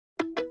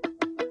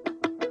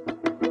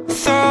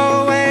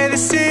Throw away the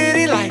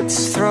city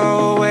lights,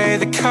 throw away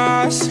the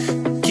cars.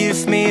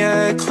 Give me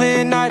a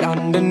clear night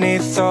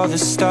underneath all the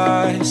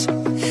stars.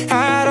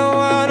 I don't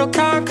want no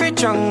concrete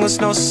jungles,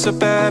 no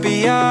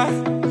suburbia.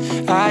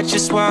 I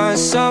just want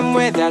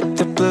somewhere that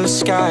the blue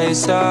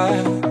skies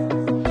are.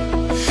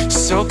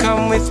 So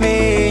come with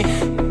me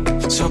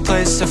to a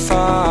place so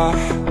far,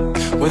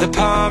 where the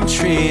palm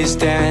trees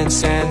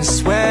dance and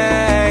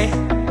sway.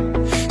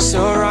 So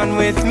run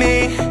with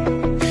me.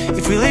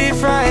 If we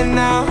leave right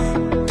now,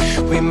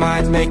 we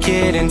might make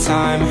it in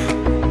time.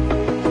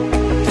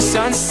 The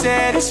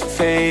sunset is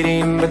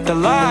fading, but the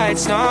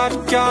light's not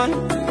gone.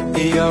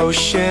 The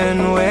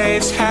ocean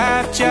waves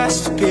have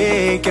just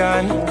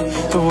begun.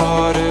 The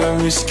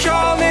water is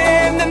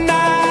calling, the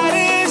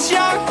night is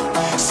young.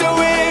 So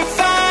if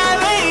I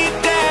lay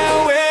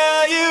down,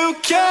 will you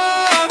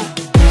come?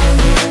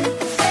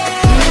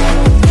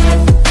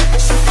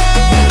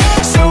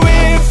 So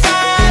if I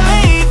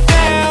lay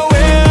down,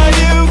 will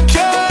you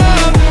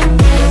come?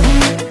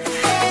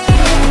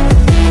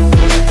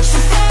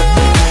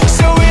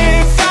 So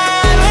if I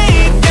lay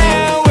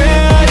down,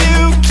 will you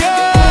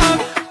come?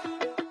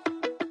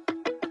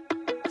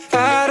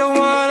 I don't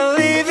wanna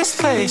leave this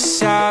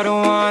place, I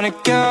don't wanna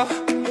go.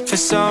 For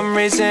some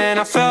reason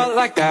I felt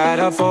like that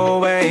I've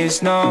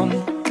always known.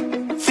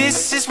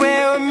 This is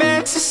where we're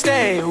meant to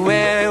stay,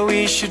 where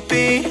we should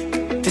be.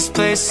 This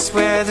place is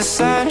where the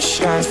sun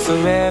shines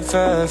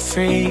forever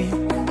free.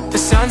 The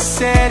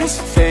sunset is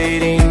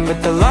fading,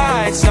 but the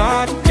light's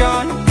not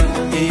gone.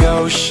 The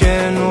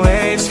ocean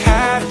waves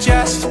have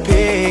just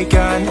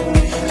begun.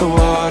 The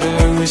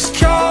water is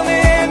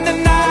calling, the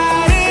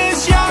night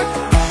is young.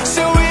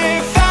 So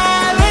if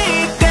I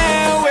lay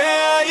down,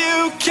 will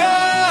you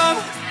come?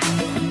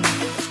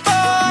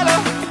 Follow,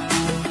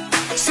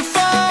 so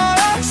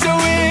follow. So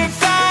if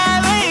I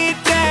lay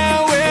down,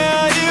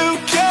 will you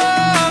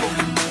come?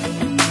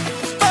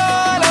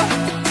 Follow,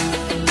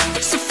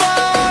 so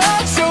follow.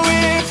 So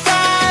if I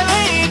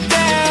lay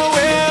down,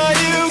 will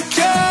you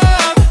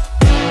come?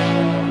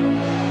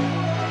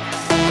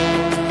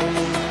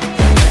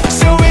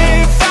 So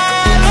if I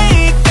lay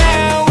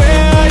down,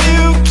 will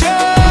you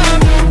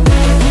come?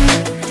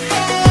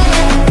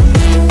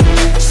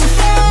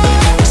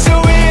 So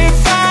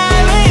if I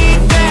lay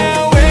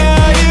down,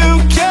 will you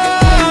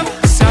come?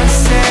 The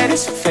sunset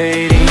is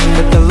fading,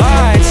 but the light